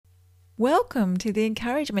Welcome to the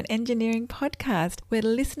Encouragement Engineering Podcast, where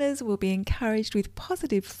listeners will be encouraged with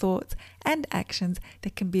positive thoughts and actions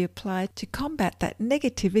that can be applied to combat that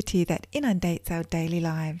negativity that inundates our daily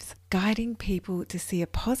lives, guiding people to see a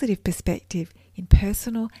positive perspective in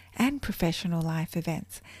personal and professional life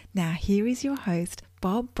events. Now, here is your host,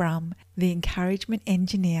 Bob Brum, the Encouragement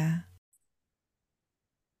Engineer.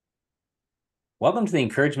 Welcome to the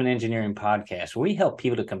Encouragement Engineering Podcast, where we help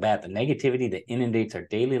people to combat the negativity that inundates our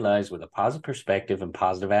daily lives with a positive perspective and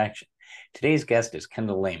positive action. Today's guest is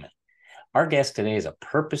Kendall Layman. Our guest today is a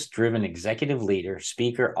purpose-driven executive leader,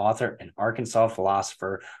 speaker, author, and Arkansas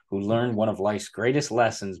philosopher who learned one of life's greatest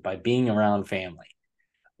lessons by being around family.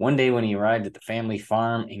 One day when he arrived at the family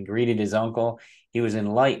farm and greeted his uncle, he was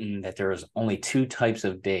enlightened that there was only two types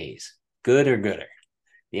of days, good or gooder.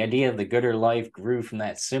 The idea of the gooder life grew from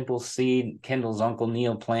that simple seed Kendall's Uncle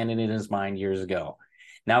Neil planted in his mind years ago.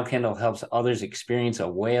 Now Kendall helps others experience a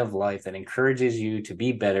way of life that encourages you to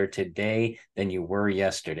be better today than you were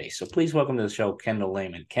yesterday. So please welcome to the show, Kendall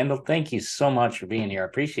Layman. Kendall, thank you so much for being here. I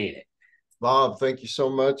appreciate it. Bob, thank you so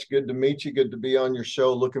much. Good to meet you. Good to be on your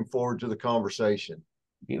show. Looking forward to the conversation.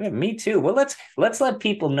 Yeah, me too. Well, let's let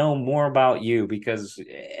people know more about you, because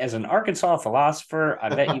as an Arkansas philosopher, I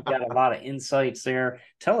bet you've got a lot of insights there.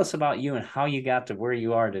 Tell us about you and how you got to where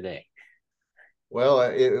you are today. Well,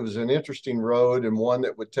 it was an interesting road and one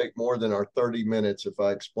that would take more than our 30 minutes if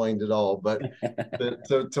I explained it all. But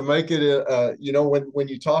to make it, when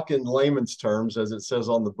you talk in layman's terms, as it says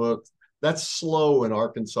on the book, that's slow in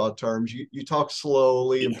Arkansas terms. You talk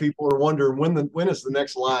slowly, and people are wondering when is the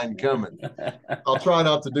next line coming. I'll try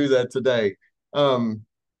not to do that today. No,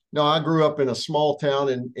 I grew up in a small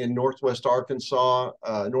town in Northwest Arkansas.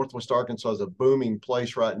 Northwest Arkansas is a booming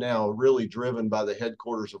place right now, really driven by the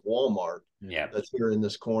headquarters of Walmart. Yeah, that's here in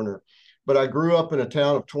this corner. But I grew up in a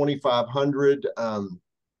town of 2,500.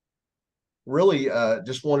 Really,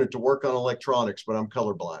 just wanted to work on electronics, but I'm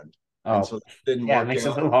colorblind. Oh, and so that didn't yeah, work it makes out.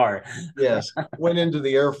 it a little hard. Yes, went into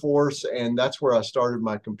the Air Force, and that's where I started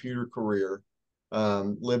my computer career.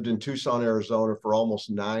 Lived in Tucson, Arizona for almost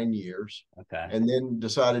 9 years. Okay. And then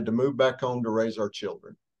decided to move back home to raise our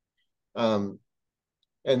children. And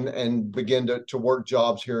begin to work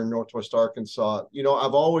jobs here in Northwest Arkansas. You know,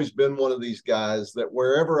 I've always been one of these guys that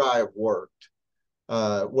wherever I have worked,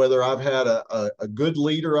 whether I've had a good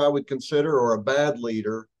leader I would consider or a bad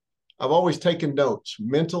leader, I've always taken notes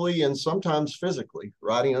mentally and sometimes physically,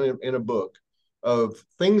 writing in a book of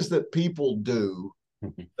things that people do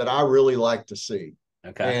that I really like to see.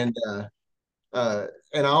 Okay. And I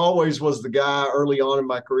always was the guy early on in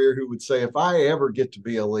my career who would say, if I ever get to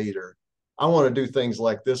be a leader, I want to do things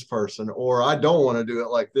like this person, or I don't want to do it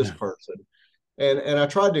like this person. And I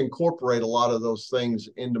tried to incorporate a lot of those things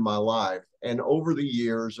into my life. And over the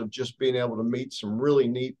years of just being able to meet some really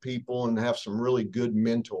neat people and have some really good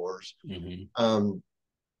mentors,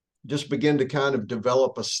 just begin to kind of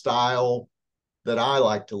develop a style that I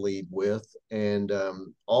like to lead with. And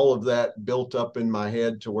all of that built up in my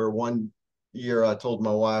head to where one year I told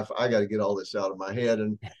my wife, I got to get all this out of my head.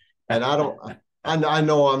 And I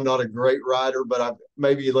know I'm not a great writer, but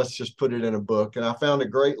maybe let's just put it in a book. And I found a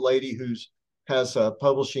great lady has a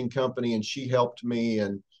publishing company, and she helped me,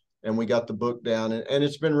 and we got the book down, and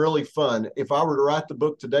it's been really fun. If I were to write the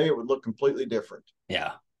book today, it would look completely different.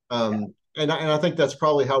 Yeah. And I think that's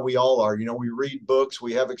probably how we all are. You know, we read books,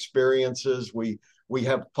 we have experiences, we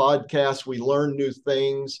have podcasts, we learn new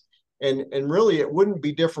things. And really, it wouldn't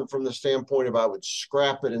be different from the standpoint of I would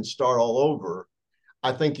scrap it and start all over.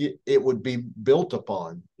 I think it would be built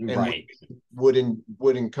upon and would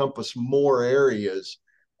encompass more areas.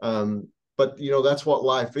 But, you know, that's what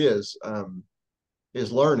life is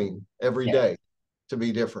learning every day to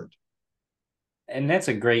be different. And that's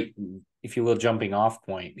a great, if you will, jumping off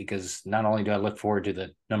point, because not only do I look forward to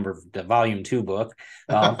the volume 2 book,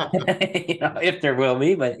 if there will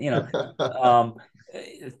be, but,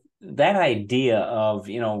 that idea of,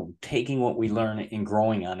 taking what we learn and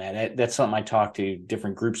growing on that's something I talk to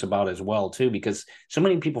different groups about as well, too, because so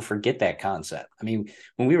many people forget that concept. I mean,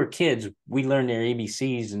 when we were kids, we learned our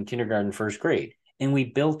ABCs in kindergarten, first grade. And we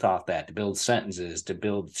built off that to build sentences, to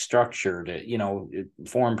build structure, to,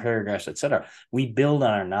 form paragraphs, et cetera. We build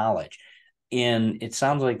on our knowledge. And it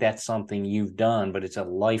sounds like that's something you've done, but it's a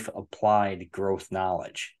life applied growth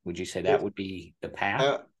knowledge. Would you say that would be the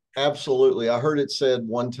path? Absolutely. I heard it said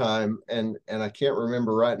one time, and I can't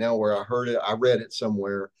remember right now where I heard it. I read it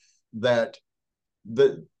somewhere that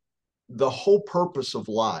the whole purpose of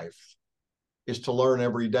life is to learn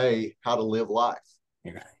every day how to live life.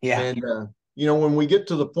 Yeah. And when we get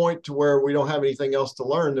to the point to where we don't have anything else to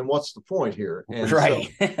learn, then what's the point here? And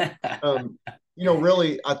right. So,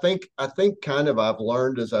 Really, I think kind of I've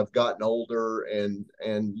learned as I've gotten older, and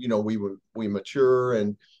we mature,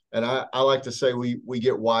 and I like to say we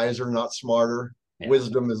get wiser, not smarter. Yeah.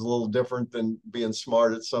 Wisdom is a little different than being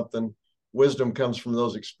smart at something. Wisdom comes from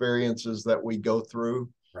those experiences that we go through.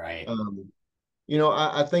 Right.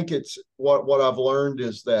 I think it's what I've learned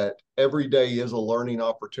is that every day is a learning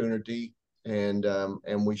opportunity, and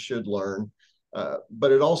we should learn.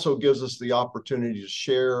 But it also gives us the opportunity to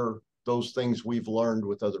share those things we've learned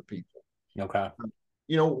with other people. Okay.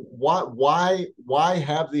 Why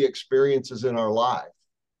have the experiences in our life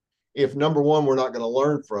if, number one, we're not going to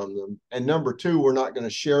learn from them, and number two, we're not going to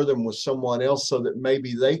share them with someone else so that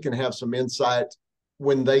maybe they can have some insight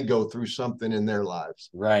when they go through something in their lives.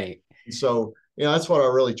 Right. So, that's what I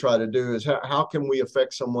really try to do is how can we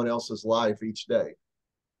affect someone else's life each day?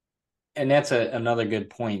 And that's another good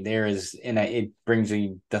point there is, and it brings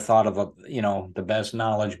me the thought of the best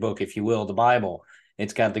knowledge book, if you will, the Bible.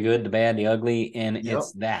 It's got the good, the bad, the ugly, and Yep.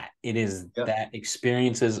 it is Yep. that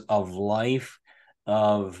experiences of life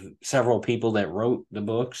of several people that wrote the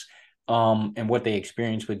books, and what they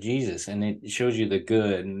experienced with Jesus. And it shows you the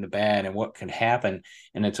good and the bad and what could happen.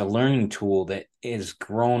 And it's a learning tool that is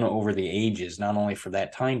grown over the ages, not only for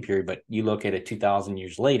that time period, but you look at it 2,000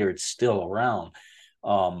 years later, it's still around.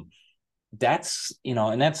 That's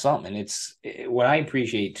and that's something. It's what I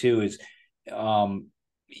appreciate too is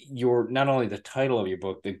your not only the title of your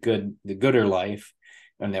book, the gooder life,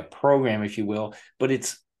 and that program, if you will, but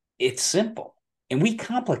it's simple, and we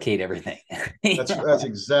complicate everything. That's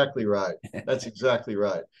exactly right. That's exactly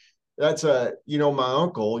right. That's my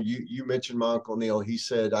uncle. You mentioned my Uncle Neil. He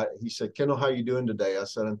said, Kendall, how you doing today? I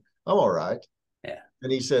said, I'm all right. Yeah.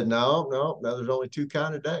 And he said, no, there's only two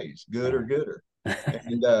kind of days, good or gooder.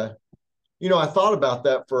 And I thought about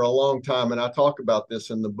that for a long time, and I talk about this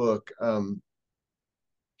in the book.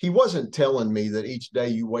 He wasn't telling me that each day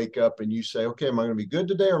you wake up and you say, okay, am I going to be good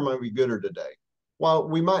today or am I going to be gooder today? While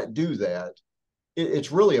we might do that,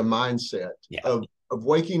 it's really a mindset of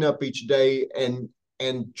waking up each day and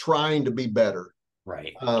trying to be better.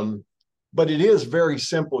 Right. But it is very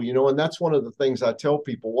simple, and that's one of the things I tell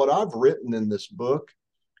people. What I've written in this book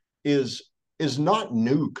is not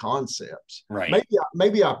new concepts. Right.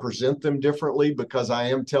 Maybe I present them differently because I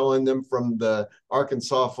am telling them from the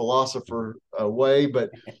Arkansas philosopher way,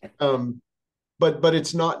 but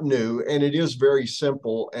it's not new, and it is very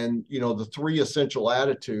simple. And the three essential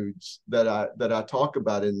attitudes that I talk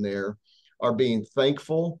about in there are being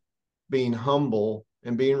thankful, being humble,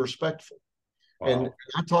 and being respectful. Wow. And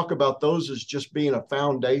I talk about those as just being a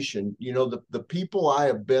foundation. The people I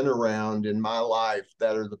have been around in my life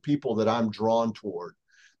that are the people that I'm drawn toward,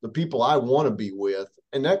 the people I want to be with,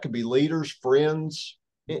 and that could be leaders, friends,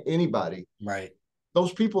 anybody. Right.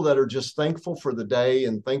 Those people that are just thankful for the day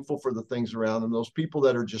and thankful for the things around them, those people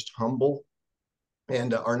that are just humble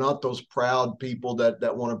and are not those proud people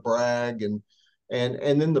that want to brag, and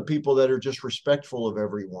then the people that are just respectful of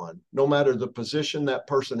everyone, no matter the position that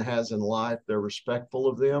person has in life, they're respectful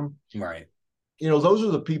of them. Right. Those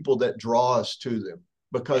are the people that draw us to them,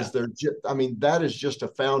 because they're just, that is just a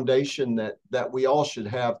foundation that we all should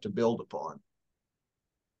have to build upon.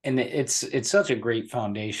 And it's such a great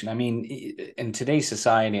foundation. In today's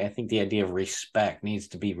society, I think the idea of respect needs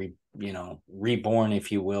to be reborn,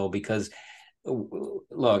 if you will, because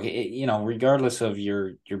look, regardless of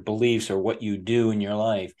your beliefs or what you do in your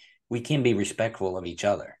life, we can be respectful of each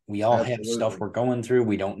other. We all Absolutely. Have stuff we're going through.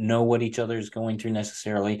 We don't know what each other is going through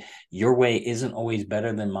necessarily. Your way isn't always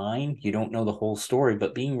better than mine. You don't know the whole story,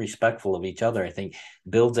 but being respectful of each other, I think,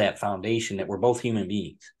 builds that foundation that we're both human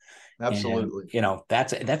beings. Absolutely. And,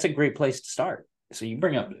 that's a great place to start. So you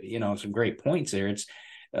bring up, some great points there. It's,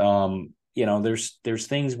 there's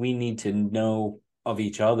things we need to know of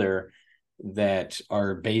each other that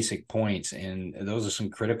are basic points, and those are some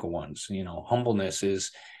critical ones. Humbleness is,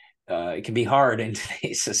 it can be hard in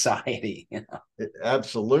today's society.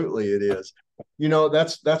 Absolutely, it is.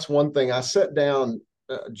 That's one thing. I sat down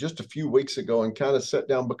just a few weeks ago and kind of sat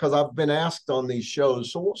down because I've been asked on these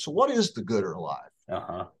shows. So what is the gooder life?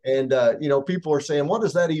 Uh-huh. And people are saying, what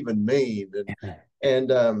does that even mean?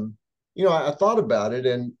 And I thought about it,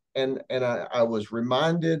 and I was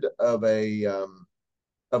reminded of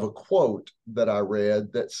a quote that I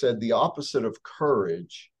read that said the opposite of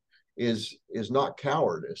courage is not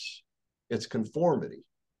cowardice, it's conformity.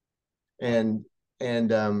 And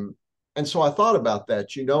so I thought about that.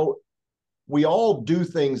 We all do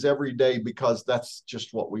things every day because that's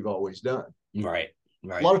just what we've always done. Right.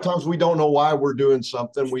 A lot of times we don't know why we're doing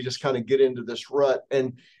something. We just kind of get into this rut.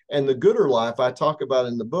 And the gooder life I talk about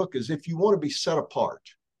in the book is if you want to be set apart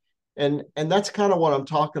And that's kind of what I'm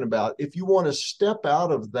talking about. If you want to step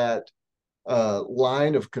out of that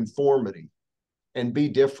line of conformity and be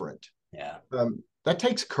different, that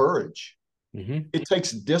takes courage. Mm-hmm. It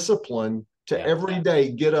takes discipline to Yeah. every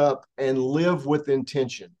day get up and live with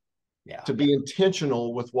intention, to be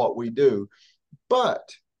intentional with what we do. But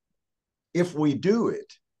if we do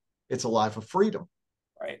it, it's a life of freedom.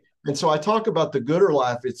 Right. And so I talk about the gooder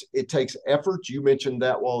life. It takes effort. You mentioned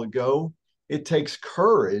that a while ago. It takes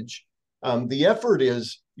courage. The effort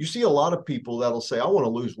is, you see a lot of people that'll say, I want to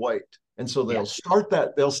lose weight. And so they'll start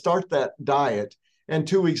that diet, and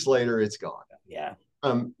 2 weeks later it's gone. Yeah.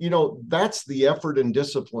 That's the effort and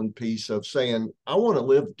discipline piece of saying, I want to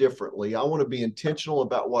live differently. I want to be intentional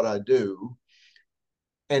about what I do.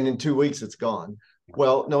 And in 2 weeks it's gone.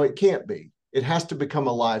 Well, no, it can't be. It has to become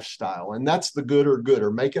a lifestyle. And that's the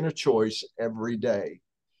gooder, making a choice every day.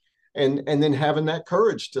 And then having that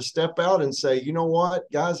courage to step out and say, you know what,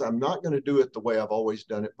 guys, I'm not going to do it the way I've always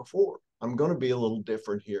done it before. I'm going to be a little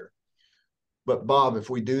different here. But Bob, if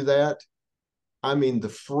we do that, I mean, the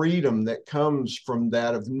freedom that comes from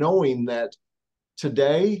that, of knowing that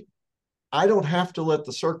today I don't have to let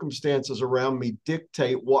the circumstances around me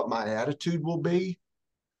dictate what my attitude will be,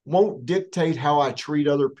 won't dictate how I treat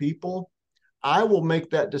other people. I will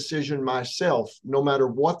make that decision myself, no matter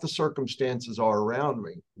what the circumstances are around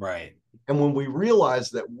me. Right. And when we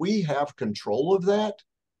realize that we have control of that,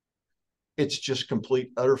 it's just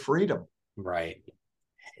complete, utter freedom. Right.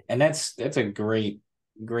 And that's a great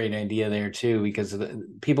idea there too, because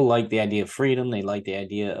people like the idea of freedom. They like the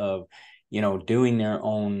idea of, doing their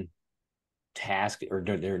own task, or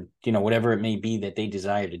their, whatever it may be that they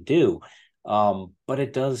desire to do. But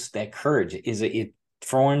it does, that courage it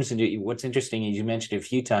forms into, what's interesting is, you mentioned it a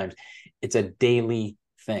few times, it's a daily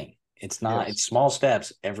thing. It's not, it's small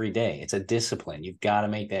steps every day. It's a discipline. You've got to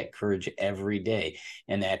make that courage every day.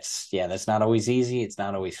 And that's not always easy. It's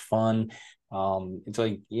not always fun. It's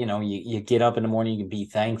like, you get up in the morning, you can be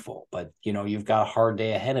thankful, but you've got a hard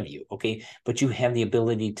day ahead of you. Okay. But you have the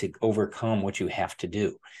ability to overcome what you have to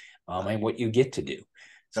do, and what you get to do.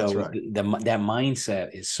 So That's right. that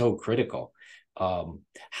mindset is so critical.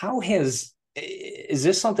 Is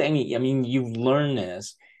this something, I mean, you've learned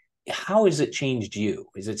this. How has it changed you?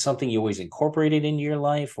 Is it something you always incorporated into your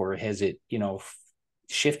life, or has it,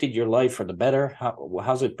 shifted your life for the better?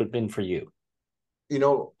 How's it been for you?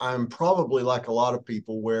 I'm probably like a lot of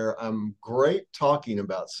people, where I'm great talking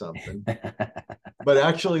about something, but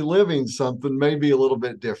actually living something may be a little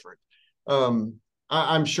bit different.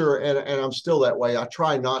 I'm sure, and I'm still that way. I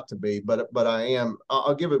try not to be, but I am.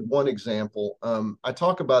 I'll give it one example. I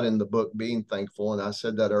talk about in the book being thankful, and I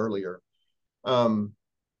said that earlier.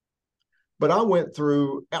 But I went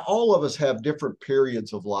through, all of us have different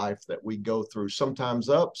periods of life that we go through, sometimes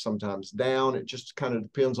up, sometimes down. It just kind of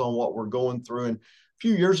depends on what we're going through. And a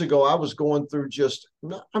few years ago, I was going through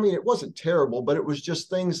it wasn't terrible, but it was just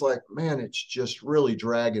things like, man, it's just really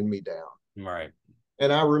dragging me down. Right.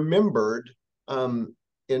 And I remembered from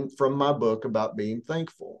my book about being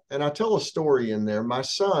thankful. And I tell a story in there. My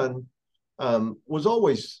son was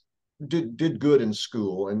always did good in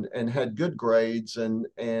school and had good grades and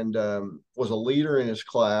was a leader in his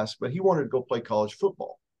class, but he wanted to go play college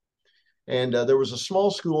football. And there was a small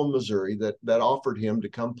school in Missouri that offered him to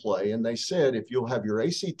come play. And they said, if you'll have your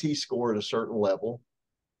ACT score at a certain level,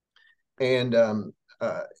 and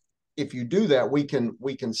if you do that, we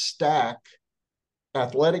can stack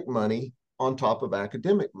athletic money on top of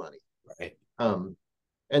academic money. Right.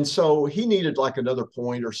 And so he needed like another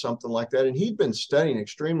point or something like that. And he'd been studying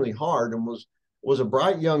extremely hard and was a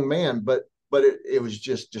bright young man, but it was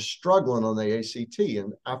just struggling on the ACT.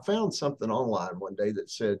 And I found something online one day that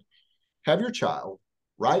said, have your child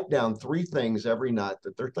write down 3 things every night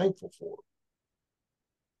that they're thankful for,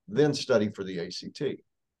 then study for the ACT.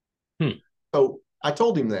 So I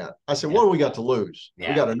told him that. I said, what do we got to lose?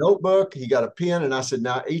 We got a notebook, he got a pen. And I said,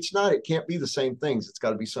 now each night it can't be the same things. It's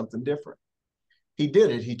got to be something different. He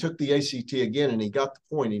did it. He took the ACT again and he got the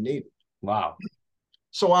point he needed. Wow.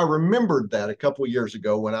 So I remembered that a couple of years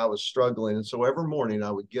ago when I was struggling. And so every morning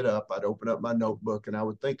I would get up, I'd open up my notebook, and I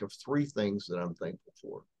would think of 3 things that I'm thankful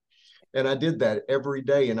for. And I did that every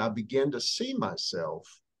day. And I began to see myself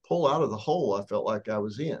pull out of the hole I felt like I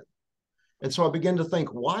was in. And so I began to think,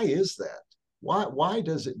 why is that? Why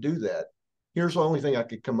does it do that? Here's the only thing I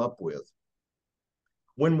could come up with.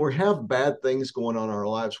 When we have bad things going on in our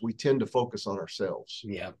lives, we tend to focus on ourselves.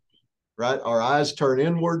 Yeah. Right? Our eyes turn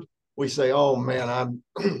inward. We say, oh man,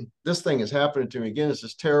 this thing is happening to me again. This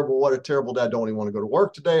is terrible. What a terrible day. I don't even want to go to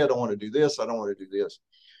work today. I don't want to do this. I don't want to do this.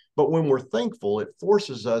 But when we're thankful, it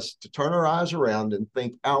forces us to turn our eyes around and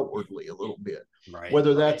think outwardly a little bit. Right.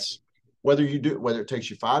 Whether that's whether it takes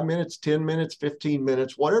you 5 minutes, 10 minutes, 15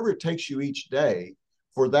 minutes, whatever it takes you each day,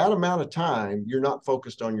 for that amount of time, you're not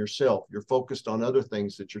focused on yourself. You're focused on other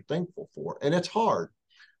things that you're thankful for. And it's hard.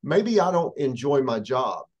 Maybe I don't enjoy my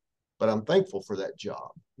job, but I'm thankful for that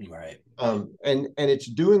job. Right. And it's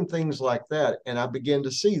doing things like that. And I begin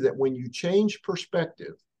to see that when you change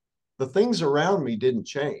perspective, the things around me didn't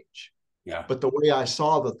change. Yeah. But the way I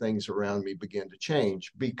saw the things around me began to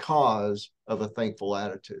change because of a thankful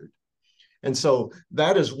attitude. And so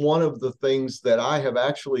that is one of the things that I have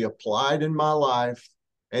actually applied in my life,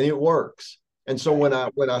 and it works. And so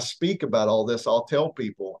when I speak about all this, I'll tell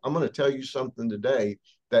people, I'm going to tell you something today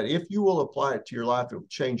that if you will apply it to your life, it will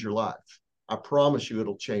change your life. I promise you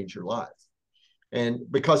it'll change your life. And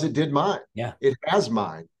because it did mine. Yeah. It has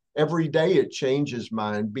mine. Every day it changes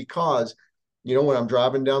mine because, you know, when I'm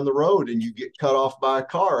driving down the road and you get cut off by a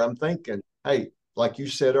car, I'm thinking, hey, like you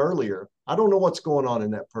said earlier, I don't know what's going on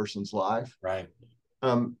in that person's life. Right.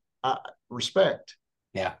 Respect.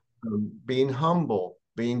 Yeah. Being humble,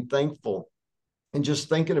 being thankful, and just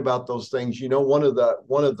thinking about those things. You know, one of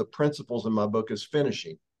the principles in my book is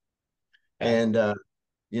finishing. Yeah. And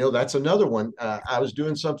you know, that's another one. I was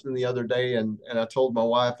doing something the other day, and I told my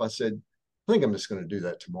wife, I said, I think I'm just going to do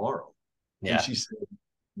that tomorrow. Yeah. And she said,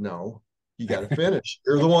 no, you got to finish.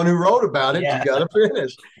 You're the one who wrote about it. Yeah. You got to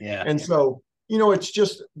finish. Yeah. And so, you know, it's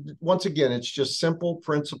just, once again, it's just simple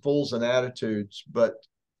principles and attitudes, but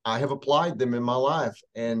I have applied them in my life.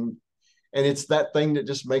 And it's that thing that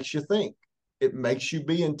just makes you think. It makes you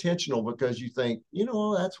be intentional because you think, you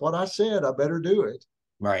know, that's what I said. I better do it.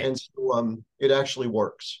 Right. And so it actually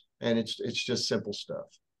works. And it's just simple stuff.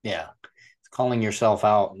 Yeah. It's calling yourself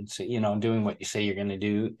out and, you know, doing what you say you're going to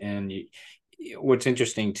do. And what's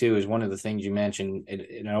interesting too is one of the things you mentioned,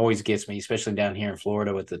 it always gets me, especially down here in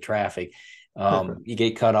Florida with the traffic. You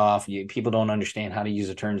get cut off, people don't understand how to use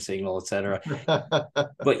a turn signal, etc.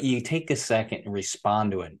 But you take a second and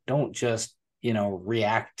respond to it. Don't just, you know,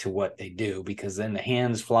 react to what they do, because then the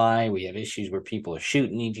hands fly. We have issues where people are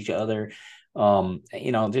shooting each other,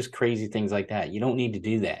 you know, just crazy things like that. You don't need to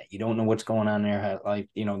do that. You don't know what's going on there. Like,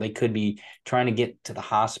 you know, they could be trying to get to the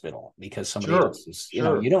hospital because somebody else is, you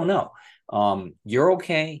know, you don't know. You're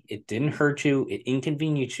okay. It didn't hurt you. It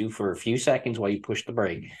inconvenienced you for a few seconds while you pushed the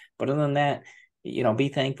brake. But other than that, you know, be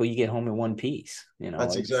thankful you get home in one piece. You know,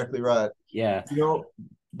 that's exactly right. Yeah. You know,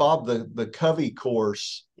 Bob, the Covey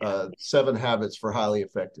course, 7 Habits for Highly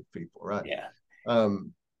Effective People, right? Yeah.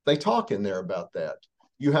 They talk in there about that.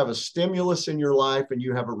 You have a stimulus in your life and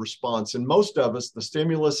you have a response. And most of us, the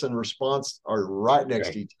stimulus and response are right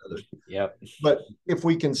next to each other. Yep. But if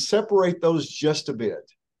we can separate those just a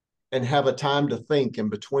bit and have a time to think in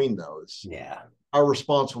between those, our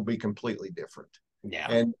response will be completely different.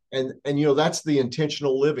 Yeah. And you know, that's the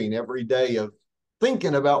intentional living every day of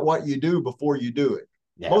thinking about what you do before you do it.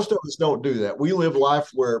 Yeah. Most of us don't do that. We live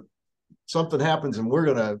life where something happens and we're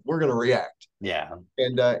gonna react. Yeah.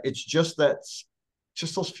 And it's just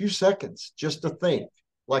those few seconds just to think,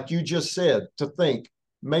 like you just said, to think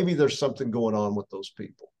maybe there's something going on with those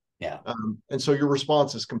people. Yeah. And so your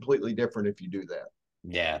response is completely different if you do that.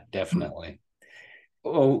 Yeah, definitely.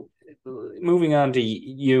 Well, moving on to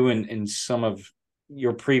you and some of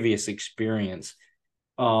your previous experience,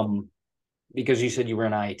 because you said you were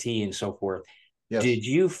in IT and so forth. Yes. Did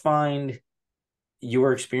you find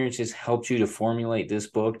your experiences helped you to formulate this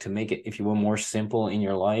book to make it, if you will, more simple in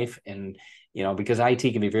your life? And, you know, because IT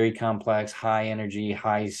can be very complex, high energy,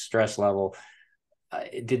 high stress level.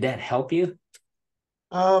 Did that help you?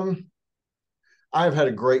 I've had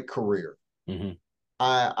a great career. Mm-hmm.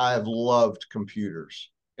 I have loved computers,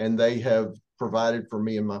 and they have provided for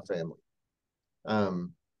me and my family.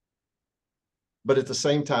 But at the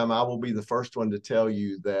same time, I will be the first one to tell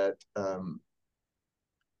you that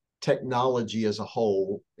technology as a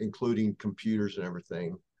whole, including computers and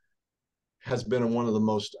everything, has been one of the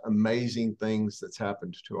most amazing things that's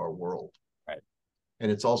happened to our world. Right.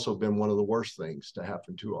 And it's also been one of the worst things to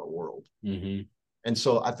happen to our world. Mm-hmm. And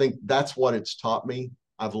so I think that's what it's taught me.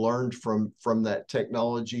 I've learned from that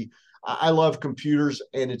technology. I love computers,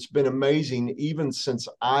 and it's been amazing even since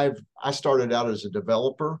I started out as a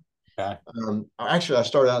developer. Okay. Actually, I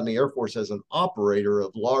started out in the Air Force as an operator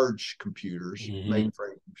of large computers,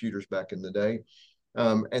 mainframe computers back in the day,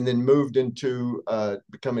 and then moved into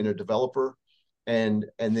becoming a developer, and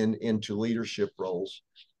then into leadership roles.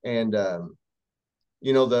 And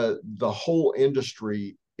you know, the whole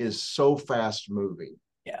industry is so fast moving.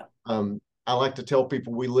 Yeah. I like to tell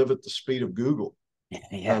people we live at the speed of Google.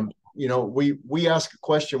 Yeah. You know, we ask a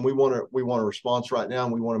question, we want a response right now,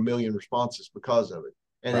 and we want 1 million responses because of it.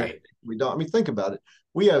 And we don't. I mean, think about it.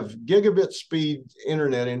 We have gigabit speed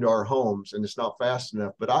internet into our homes, and it's not fast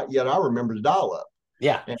enough. But yet I remember the dial-up.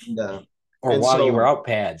 Yeah. Or and while so, you were out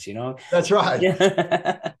pads, That's right.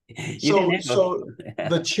 Yeah. So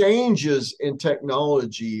the changes in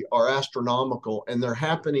technology are astronomical, and they're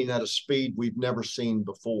happening at a speed we've never seen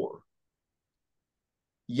before.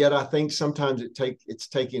 Yet I think sometimes it's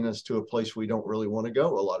taking us to a place we don't really want to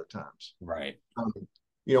go a lot of times. Right.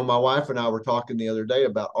 My wife and I were talking the other day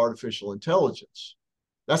about artificial intelligence.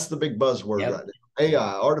 That's the big buzzword right now.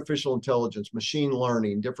 AI, artificial intelligence, machine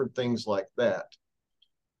learning, different things like that.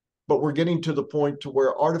 But we're getting to the point to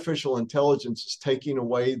where artificial intelligence is taking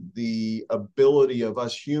away the ability of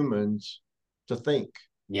us humans to think.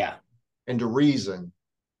 Yeah. And to reason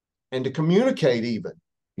and to communicate even.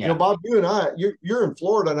 Yeah. Bob, you and I, you're in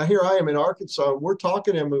Florida, and here I am in Arkansas, and we're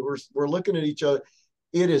talking and we're looking at each other.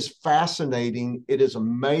 It is fascinating. It is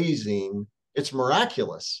amazing. It's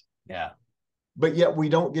miraculous. Yeah. But yet we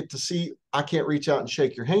don't get to see, I can't reach out and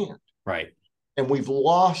shake your hand. Right. And we've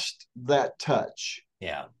lost that touch.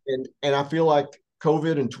 Yeah. And I feel like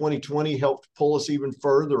COVID in 2020 helped pull us even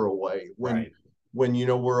further away when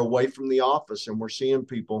we're away from the office and we're seeing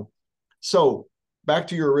people. So back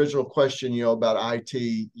to your original question, about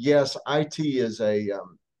IT. Yes, IT is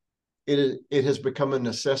it has become a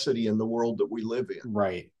necessity in the world that we live in.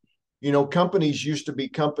 Right. Companies used to be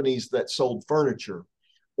companies that sold furniture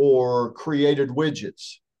or created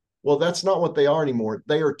widgets. Well, that's not what they are anymore.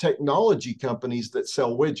 They are technology companies that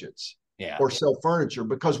sell widgets or sell furniture,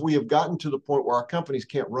 because we have gotten to the point where our companies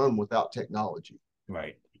can't run without technology.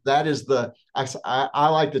 Right. That is I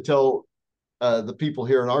like to tell the people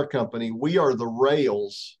here in our company, we are the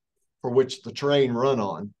rails for which the train run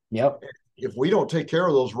on. Yep. If we don't take care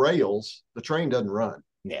of those rails, the train doesn't run.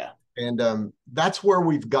 Yeah. And that's where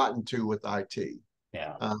we've gotten to with IT.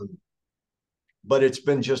 Yeah. But it's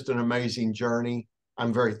been just an amazing journey.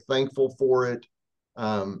 I'm very thankful for it.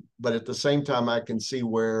 But at the same time, I can see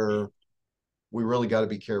where we really got to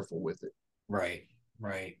be careful with it. Right.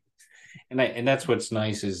 Right. And that's what's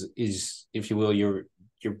nice is, if you will, your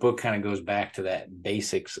book kind of goes back to that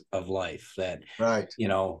basics of life, that,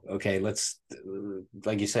 okay, let's,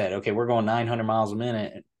 like you said, okay, we're going 900 miles a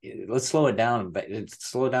minute. Let's slow it down, but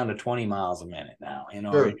slow it down to 20 miles a minute now,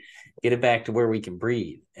 Sure. Get it back to where we can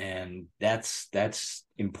breathe. And that's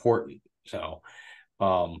important. So,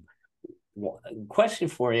 question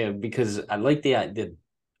for you, because I like the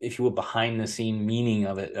if you will, behind the scene meaning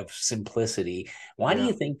of it, of simplicity. Why do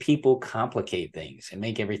you think people complicate things and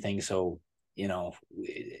make everything so,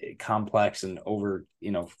 complex and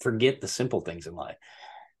forget the simple things in life?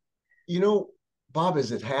 Bob,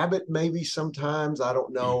 is it habit? Maybe sometimes, I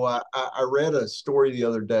don't know. I read a story the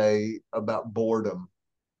other day about boredom,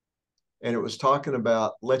 and it was talking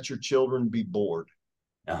about let your children be bored.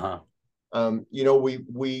 We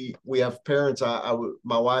have parents.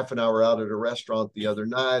 My wife and I were out at a restaurant the other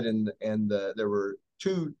night, and there were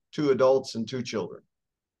two adults and two children,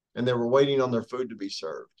 and they were waiting on their food to be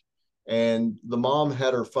served. And the mom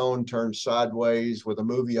had her phone turned sideways with a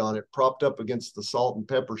movie on it, propped up against the salt and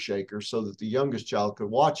pepper shaker so that the youngest child could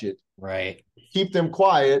watch it. Right. Keep them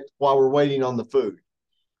quiet while we're waiting on the food.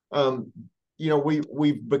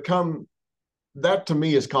 We've become, that to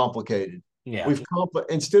me is complicated. Yeah.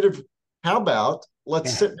 Instead of, how about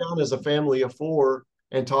let's sit down as a family of four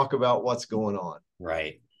and talk about what's going on.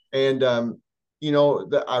 Right. And I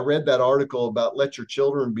read that article about let your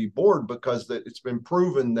children be bored, because it's been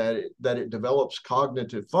proven that it develops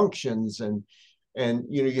cognitive functions, and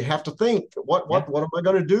you have to think, what am I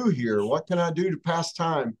going to do here? What can I do to pass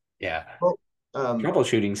time? Yeah. Well,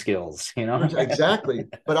 troubleshooting skills, Exactly.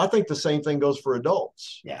 But I think the same thing goes for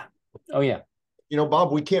adults. Yeah. Oh yeah.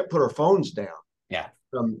 Bob, we can't put our phones down. Yeah.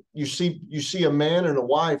 You see a man and a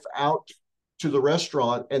wife out to the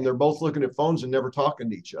restaurant, and they're both looking at phones and never talking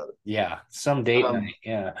to each other. Yeah. Some date night.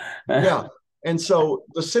 Yeah. Yeah. And so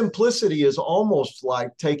the simplicity is almost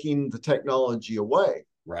like taking the technology away.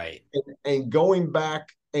 Right. And going back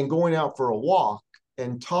and going out for a walk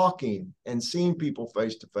and talking and seeing people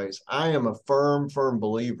face to face. I am a firm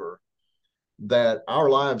believer that our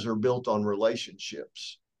lives are built on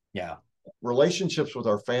relationships. Yeah. Relationships with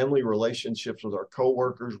our family, relationships with our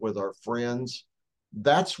coworkers, with our friends.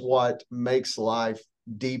 That's what makes life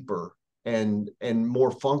deeper and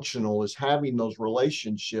more functional, is having those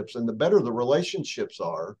relationships. And the better the relationships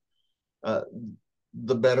are,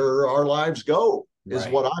 the better our lives go, is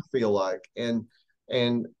what I feel like. And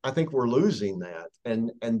I think we're losing that.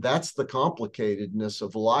 And that's the complicatedness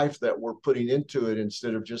of life that we're putting into it,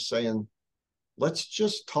 instead of just saying, let's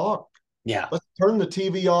just talk. Yeah. Let's turn the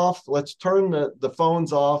TV off. Let's turn the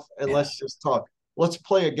phones off, and let's just talk. let's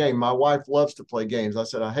play a game. My wife loves to play games. I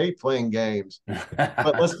said, I hate playing games,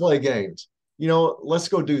 but let's play games. Let's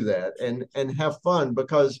go do that and have fun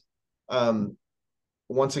because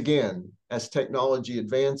once again, as technology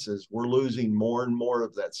advances, we're losing more and more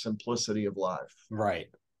of that simplicity of life. Right.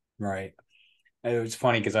 It was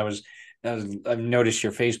funny because I've noticed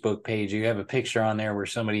your Facebook page. You have a picture on there where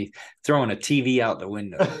somebody throwing a TV out the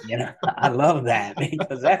window. I love that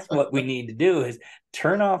because that's what we need to do is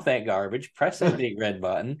turn off that garbage, press that big red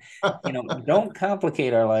button. Don't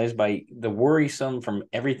complicate our lives by the worrisome from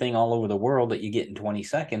everything all over the world that you get in 20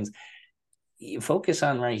 seconds. You focus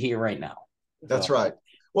on right here, right now. That's right.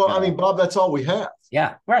 Well, I mean, Bob, that's all we have.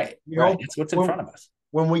 Yeah, right. Right. It's what's in front of us.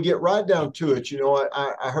 When we get right down to it,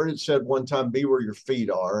 I heard it said one time, be where your feet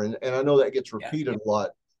are. And I know that gets repeated a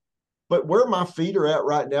lot. But where my feet are at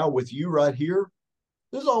right now with you right here,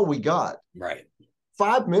 this is all we got. Right.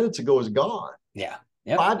 5 minutes ago is gone. Yeah.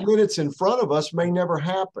 5 minutes in front of us may never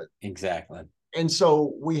happen. Exactly. And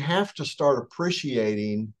so we have to start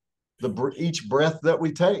appreciating each breath that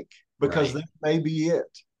we take because that may be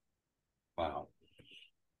it. Wow.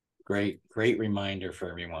 Great reminder for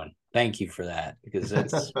everyone. Thank you for that because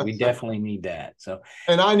we definitely need that. So,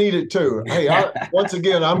 and I need it too. Hey, once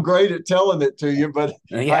again, I'm great at telling it to you, but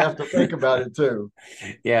I have to think about it too.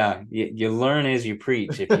 Yeah, you learn as you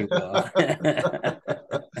preach, if you will.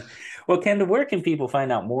 Well, Kendall, where can people find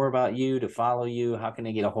out more about you, to follow you? How can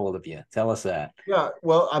they get a hold of you? Tell us that. Yeah,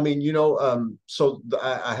 well, I mean,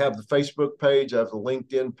 I have the Facebook page, I have the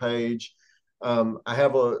LinkedIn page. I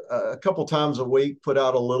have a couple times a week put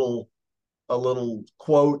out a little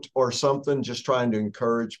quote or something, just trying to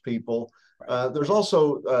encourage people. There's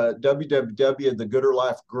also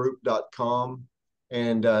www.thegooderlifegroup.com,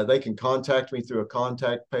 and they can contact me through a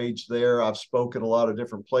contact page there. I've spoken a lot of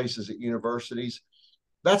different places at universities.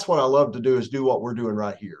 That's what I love to do, is do what we're doing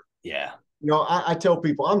right here. Yeah. I tell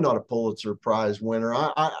people I'm not a Pulitzer Prize winner.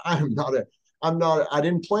 I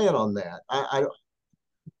didn't plan on that.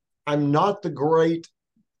 I'm not the great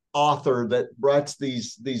author that writes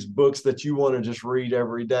these books that you want to just read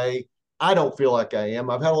every day. I don't feel like I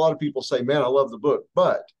am. I've had a lot of people say, man, I love the book.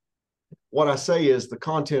 But what I say is the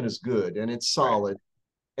content is good and it's solid.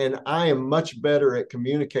 Right. And I am much better at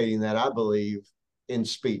communicating that, I believe, in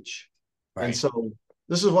speech. Right. And so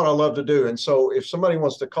this is what I love to do. And so if somebody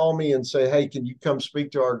wants to call me and say, hey, can you come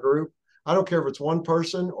speak to our group? I don't care if it's one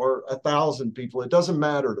person or 1,000 people. It doesn't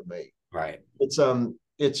matter to me. Right. It's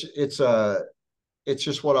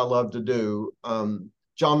just what I love to do.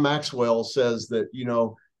 John Maxwell says that,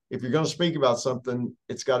 if you're going to speak about something,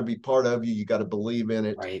 it's got to be part of you. You got to believe in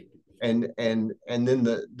it. Right. And then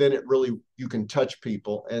it really, you can touch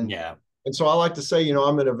people. And so I like to say,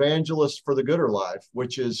 I'm an evangelist for the gooder life,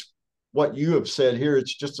 which is what you have said here.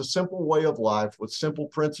 It's just a simple way of life with simple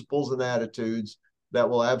principles and attitudes that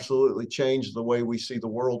will absolutely change the way we see the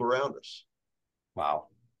world around us. Wow.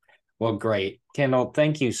 Well, great. Kendall,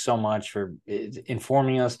 thank you so much for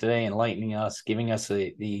informing us today, enlightening us, giving us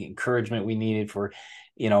the encouragement we needed for,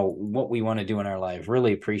 what we want to do in our life.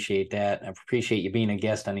 Really appreciate that. I appreciate you being a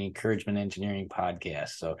guest on the Encouragement Engineering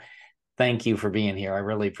podcast. So thank you for being here. I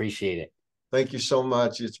really appreciate it. Thank you so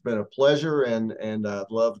much. It's been a pleasure, and I've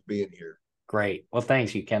loved being here. Great. Well,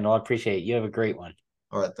 thanks you, Kendall. I appreciate it. You have a great one.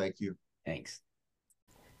 All right. Thank you. Thanks.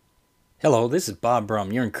 Hello, this is Bob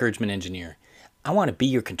Brum, your encouragement engineer. I want to be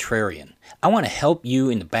your contrarian. I want to help you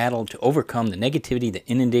in the battle to overcome the negativity that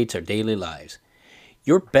inundates our daily lives.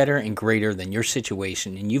 You're better and greater than your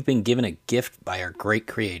situation, and you've been given a gift by our great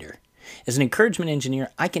Creator. As an encouragement engineer,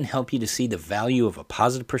 I can help you to see the value of a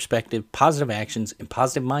positive perspective, positive actions, and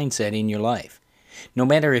positive mindset in your life. No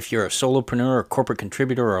matter if you're a solopreneur, a corporate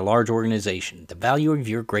contributor, or a large organization, the value of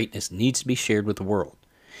your greatness needs to be shared with the world.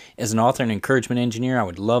 As an author and encouragement engineer, I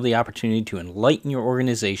would love the opportunity to enlighten your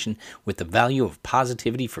organization with the value of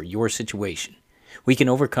positivity for your situation. We can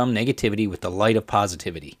overcome negativity with the light of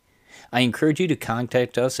positivity. I encourage you to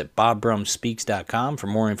contact us at bobbrumspeaks.com for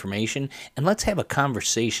more information, and let's have a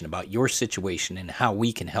conversation about your situation and how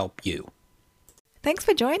we can help you. Thanks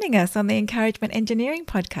for joining us on the Encouragement Engineering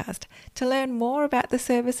podcast. To learn more about the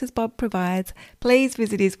services Bob provides, please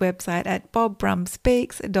visit his website at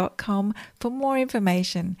bobbrumspeaks.com for more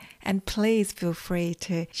information. And please feel free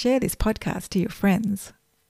to share this podcast to your friends.